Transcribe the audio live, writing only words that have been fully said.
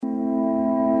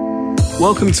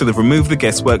Welcome to the Remove the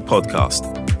Guesswork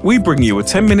podcast. We bring you a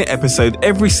 10-minute episode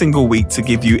every single week to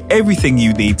give you everything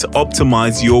you need to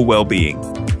optimize your well-being.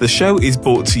 The show is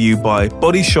brought to you by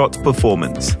Body Shot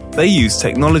Performance. They use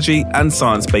technology and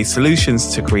science-based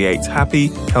solutions to create happy,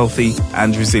 healthy,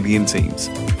 and resilient teams.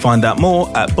 Find out more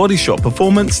at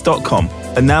bodyshotperformance.com.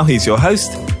 And now here's your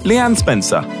host, Leanne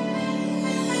Spencer.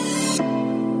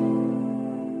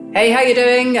 Hey, how you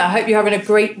doing? I hope you're having a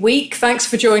great week. Thanks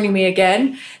for joining me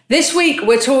again. This week,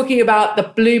 we're talking about the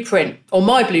blueprint, or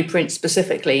my blueprint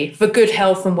specifically, for good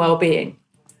health and well-being.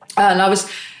 And I was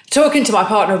talking to my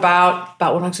partner about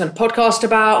what I was going to podcast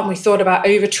about, and we thought about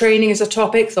overtraining as a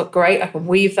topic. Thought, great, I can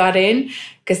weave that in,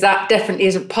 because that definitely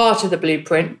isn't part of the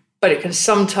blueprint, but it can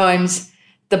sometimes,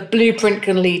 the blueprint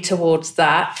can lead towards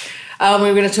that.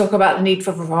 We're going to talk about the need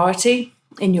for variety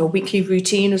in your weekly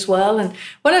routine as well. And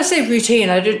when I say routine,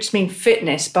 I don't just mean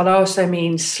fitness, but I also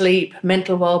mean sleep,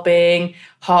 mental well-being,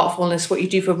 heartfulness, what you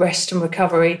do for rest and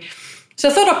recovery. So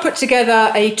I thought I'd put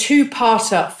together a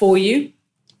two-parter for you,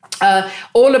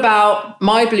 all about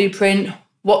my blueprint,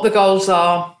 what the goals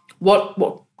are,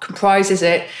 what comprises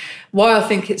it, why I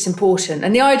think it's important.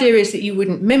 And the idea is that you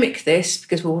wouldn't mimic this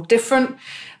because we're all different.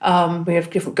 We have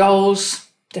different goals,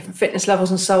 different fitness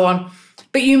levels and so on.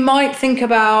 But you might think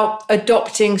about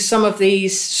adopting some of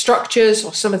these structures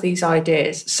or some of these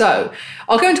ideas. So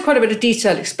I'll go into quite a bit of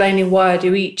detail explaining why I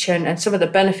do each and some of the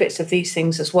benefits of these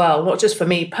things as well, not just for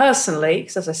me personally,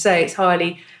 because as I say, it's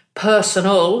highly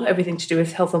personal, everything to do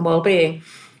with health and well-being,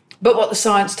 but what the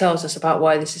science tells us about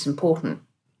why this is important.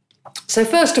 So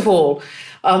first of all,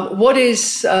 what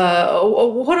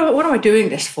am I doing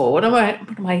this for? What am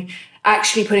I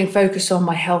actually putting focus on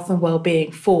my health and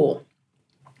well-being for?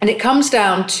 And it comes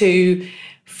down to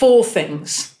four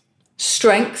things: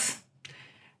 strength,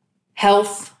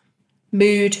 health,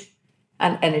 mood,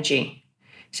 and energy.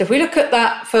 So if we look at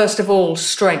that, first of all,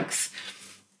 strength.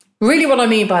 Really what I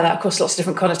mean by that, of course, lots of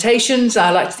different connotations.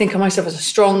 I like to think of myself as a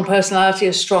strong personality,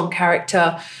 a strong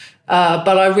character,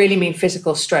 but I really mean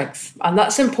physical strength. And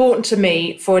that's important to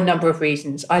me for a number of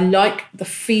reasons. I like the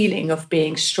feeling of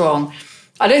being strong.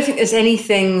 I don't think there's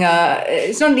anything,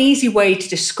 it's not an easy way to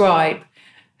describe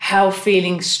how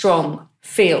feeling strong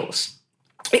feels,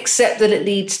 except that it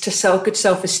leads to good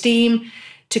self-esteem,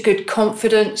 to good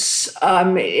confidence.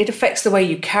 It affects the way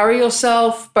you carry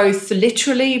yourself, both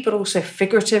literally but also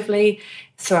figuratively,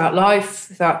 throughout life,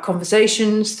 throughout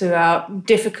conversations, throughout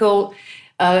difficult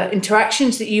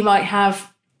interactions that you might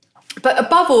have. But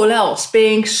above all else,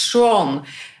 being strong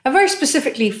and very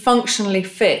specifically functionally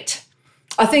fit,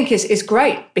 I think is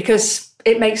great, because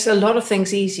it makes a lot of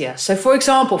things easier. So, for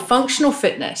example, functional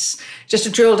fitness, just to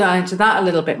drill down into that a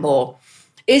little bit more,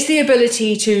 is the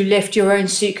ability to lift your own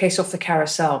suitcase off the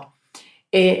carousel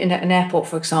in an airport,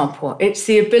 for example. It's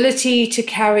the ability to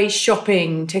carry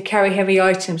shopping, to carry heavy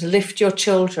items, lift your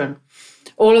children,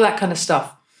 all of that kind of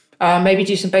stuff. Maybe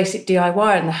do some basic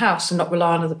DIY in the house and not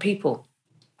rely on other people.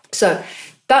 So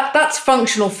that's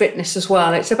functional fitness as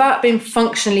well. It's about being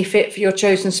functionally fit for your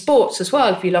chosen sports as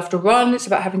well. If you love to run, it's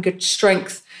about having good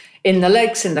strength in the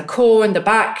legs, in the core, in the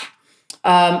back,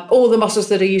 all the muscles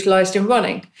that are utilised in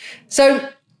running. So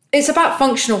it's about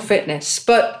functional fitness,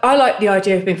 but I like the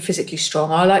idea of being physically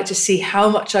strong. I like to see how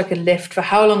much I can lift, for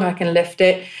how long I can lift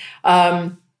it,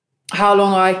 how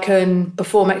long I can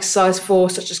perform exercise for,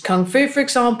 such as Kung Fu, for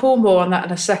example. More on that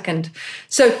in a second.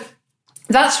 So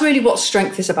that's really what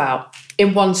strength is about,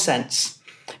 in one sense.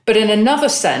 But in another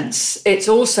sense, it's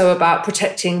also about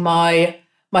protecting my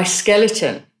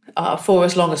skeleton for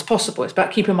as long as possible. It's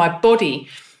about keeping my body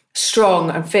strong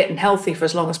and fit and healthy for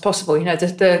as long as possible. You know,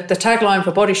 the tagline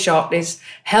for Body Shot is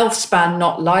health span,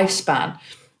 not lifespan.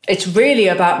 It's really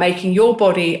about making your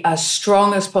body as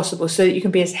strong as possible so that you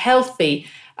can be as healthy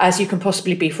as you can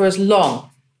possibly be for as long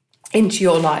into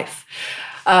your life.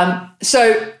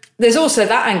 So there's also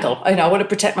that angle. I want to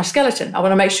protect my skeleton. I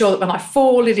want to make sure that when I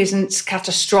fall, it isn't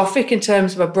catastrophic in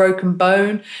terms of a broken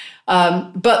bone,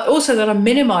 but also that I'm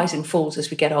minimizing falls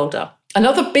as we get older.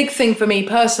 Another big thing for me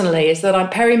personally is that I'm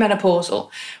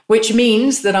perimenopausal, which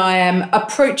means that I am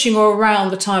approaching or around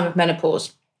the time of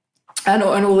menopause and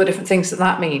all the different things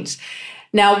that means.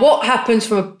 Now, what happens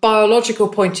from a biological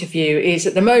point of view is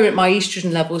at the moment my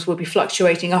estrogen levels will be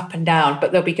fluctuating up and down,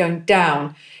 but they'll be going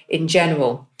down in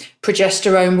general.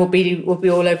 Progesterone will be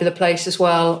all over the place as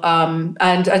well,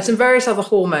 and some various other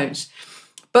hormones.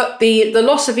 But the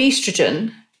loss of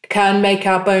estrogen can make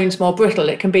our bones more brittle.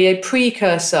 It can be a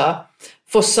precursor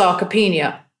for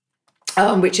sarcopenia,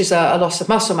 which is a loss of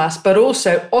muscle mass, but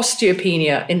also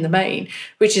osteopenia in the main,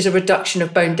 which is a reduction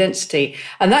of bone density.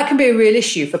 And that can be a real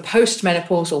issue for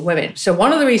postmenopausal women. So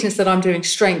one of the reasons that I'm doing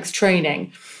strength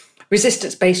training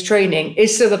resistance-based training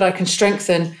is so that I can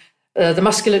strengthen the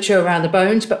musculature around the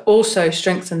bones, but also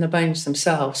strengthen the bones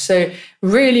themselves. So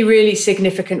really, really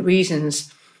significant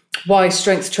reasons why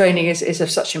strength training is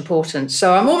of such importance.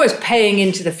 So I'm almost paying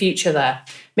into the future there,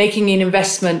 making an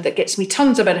investment that gets me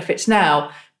tons of benefits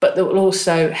now, but that will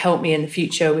also help me in the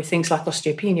future with things like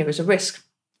osteopenia as a risk.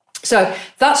 So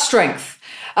that's strength.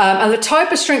 And the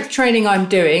type of strength training I'm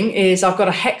doing is I've got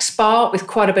a hex bar with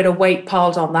quite a bit of weight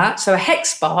piled on that. So a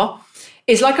hex bar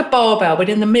is like a barbell, but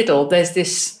in the middle, there's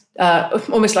this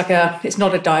almost like it's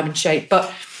not a diamond shape,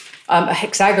 but a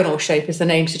hexagonal shape, as the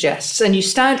name suggests. And you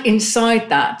stand inside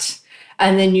that,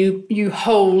 and then you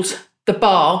hold the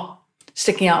bar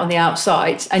sticking out on the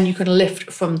outside, and you can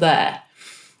lift from there.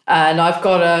 And I've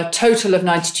got a total of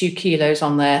 92 kilos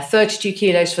on there, 32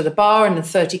 kilos for the bar and then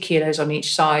 30 kilos on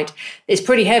each side. It's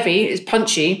pretty heavy, it's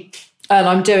punchy, and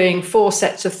I'm doing three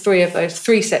sets of 3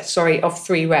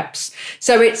 reps.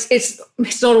 So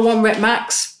it's not a 1 rep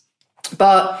max,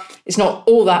 but it's not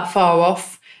all that far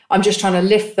off. I'm just trying to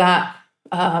lift that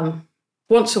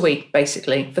once a week,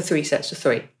 basically, for 3 sets of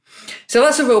 3. So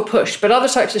that's a real push. But other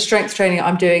types of strength training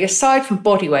I'm doing, aside from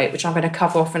body weight, which I'm going to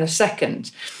cover off in a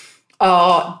second,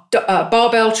 are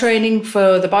barbell training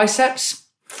for the biceps.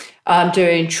 I'm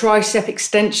doing tricep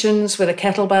extensions with a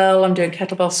kettlebell. I'm doing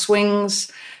kettlebell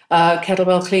swings,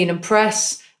 kettlebell clean and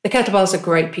press. The kettlebell's a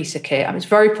great piece of kit. It's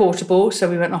very portable. So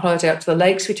we went on holiday up to the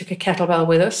lakes. We took a kettlebell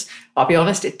with us. I'll be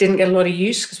honest, it didn't get a lot of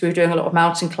use because we were doing a lot of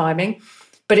mountain climbing.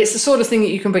 But it's the sort of thing that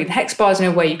you can bring. The hex bar is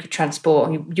no way you could transport,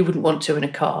 and you wouldn't want to in a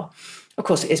car. Of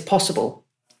course, it is possible.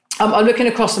 I'm looking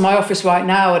across to my office right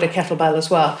now at a kettlebell as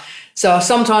well. So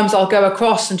sometimes I'll go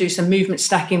across and do some movement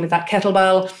stacking with that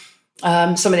kettlebell,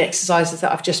 some of the exercises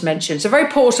that I've just mentioned. So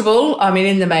very portable.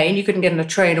 In the main, you couldn't get on a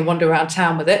train and wander around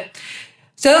town with it.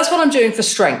 So that's what I'm doing for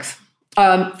strength.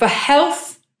 For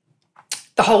health,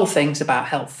 the whole thing's about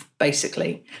health,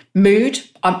 basically. Mood,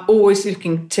 I'm always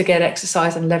looking to get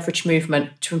exercise and leverage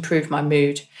movement to improve my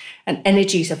mood. And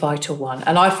energy is a vital one.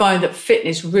 And I find that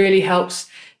fitness really helps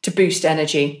to boost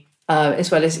energy as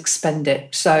well as expend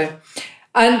it.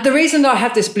 And the reason that I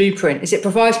have this blueprint is it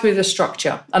provides me with a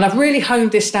structure. And I've really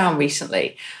honed this down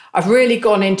recently. I've really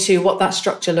gone into what that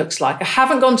structure looks like. I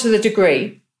haven't gone to the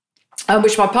degree,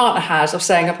 which my partner has, of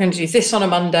saying I'm going to do this on a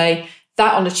Monday,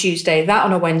 that on a Tuesday, that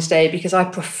on a Wednesday, because I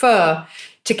prefer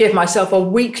to give myself a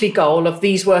weekly goal of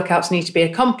these workouts need to be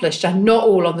accomplished, and not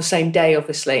all on the same day,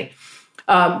 obviously.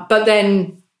 But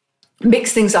then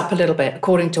mix things up a little bit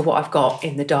according to what I've got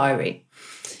in the diary.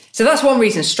 So that's one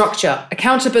reason, structure.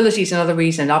 Accountability is another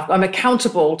reason. I'm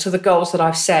accountable to the goals that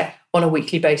I've set on a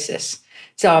weekly basis.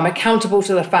 So I'm accountable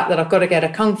to the fact that I've got to get a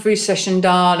Kung Fu session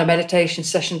done, a meditation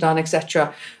session done,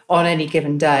 etc. on any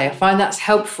given day. I find that's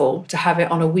helpful to have it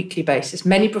on a weekly basis.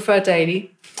 Many prefer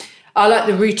daily. I like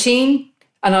the routine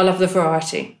and I love the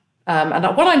variety.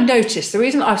 And what I noticed, the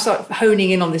reason I started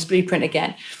honing in on this blueprint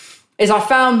again, is I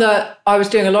found that I was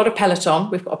doing a lot of Peloton.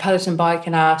 We've got a Peloton bike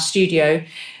in our studio,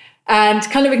 and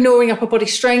kind of ignoring upper body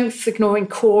strength, ignoring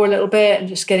core a little bit, and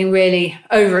just getting really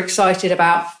overexcited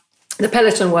about the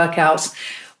Peloton workouts,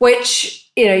 which,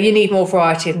 you need more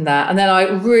variety than that. And then I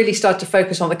really started to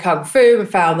focus on the Kung Fu and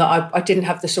found that I didn't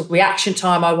have the sort of reaction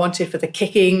time I wanted for the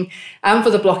kicking and for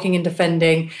the blocking and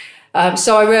defending.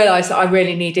 So I realized that I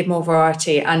really needed more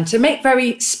variety and to make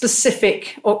very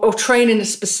specific or train in a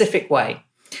specific way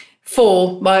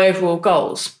for my overall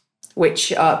goals,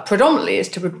 which predominantly is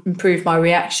to improve my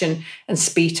reaction and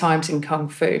speed times in Kung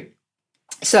Fu.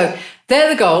 So they're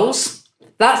the goals.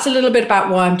 That's a little bit about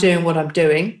why I'm doing what I'm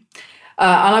doing.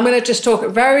 And I'm going to just talk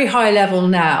at very high level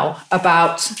now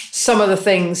about some of the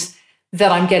things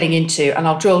that I'm getting into, and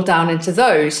I'll drill down into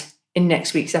those in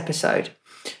next week's episode.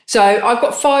 So I've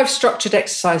got 5 structured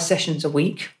exercise sessions a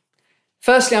week.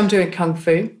 Firstly, I'm doing Kung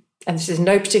Fu, and this is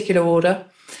no particular order.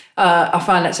 I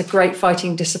find that's a great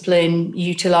fighting discipline,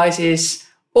 utilizes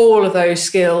all of those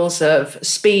skills of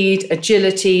speed,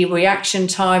 agility, reaction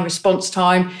time, response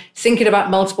time, thinking about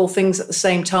multiple things at the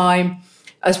same time,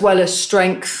 as well as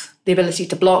strength, the ability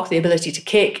to block, the ability to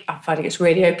kick. I'm finding it's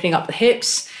really opening up the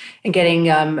hips and getting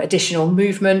additional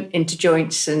movement into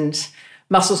joints and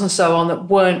muscles and so on that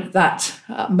weren't that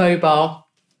mobile.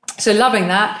 So loving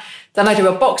that. Then I do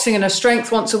a boxing and a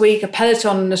strength once a week, a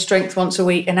Peloton and a strength once a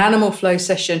week, an animal flow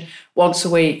session once a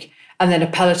week, and then a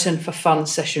Peloton for fun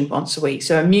session once a week.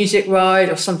 So a music ride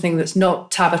or something that's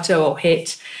not Tabata or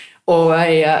HIIT or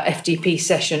a FDP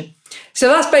session. So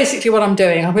that's basically what I'm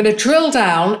doing. I'm going to drill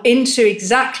down into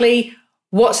exactly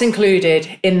what's included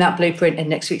in that blueprint in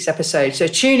next week's episode. So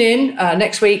tune in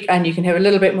next week and you can hear a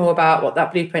little bit more about what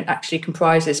that blueprint actually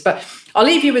comprises. But I'll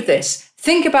leave you with this.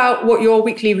 Think about what your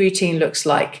weekly routine looks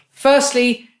like.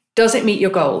 Firstly, does it meet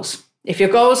your goals? If your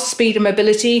goal is speed and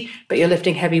mobility, but you're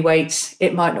lifting heavy weights,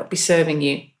 it might not be serving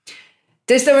you.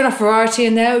 Is there enough variety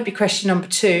in there? Would be question number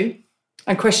 2.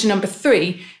 And question number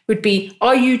 3 would be,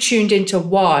 are you tuned into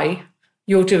why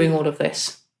you're doing all of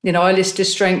this? I listed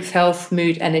strength, health,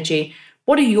 mood, energy.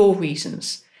 What are your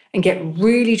reasons? And get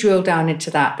really drilled down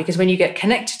into that, because when you get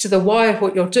connected to the why of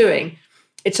what you're doing,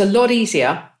 it's a lot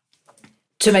easier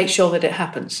to make sure that it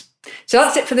happens. So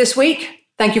that's it for this week.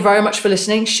 Thank you very much for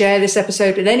listening. Share this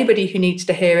episode with anybody who needs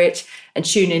to hear it, and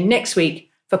tune in next week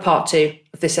for part 2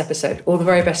 of this episode. All the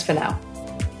very best for now.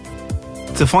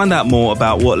 To find out more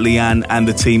about what Leanne and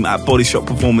the team at Body Shot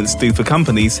Performance do for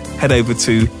companies, head over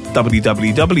to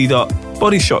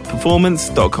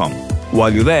www.bodyshotperformance.com.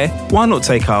 While you're there, why not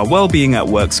take our Wellbeing at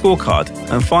Work scorecard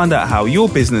and find out how your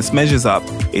business measures up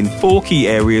in 4 key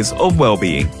areas of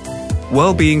well-being: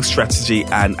 well-being strategy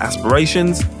and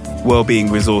aspirations,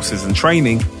 well-being resources and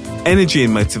training, energy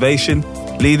and motivation,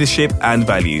 leadership and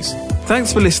values.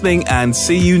 Thanks for listening, and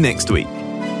see you next week.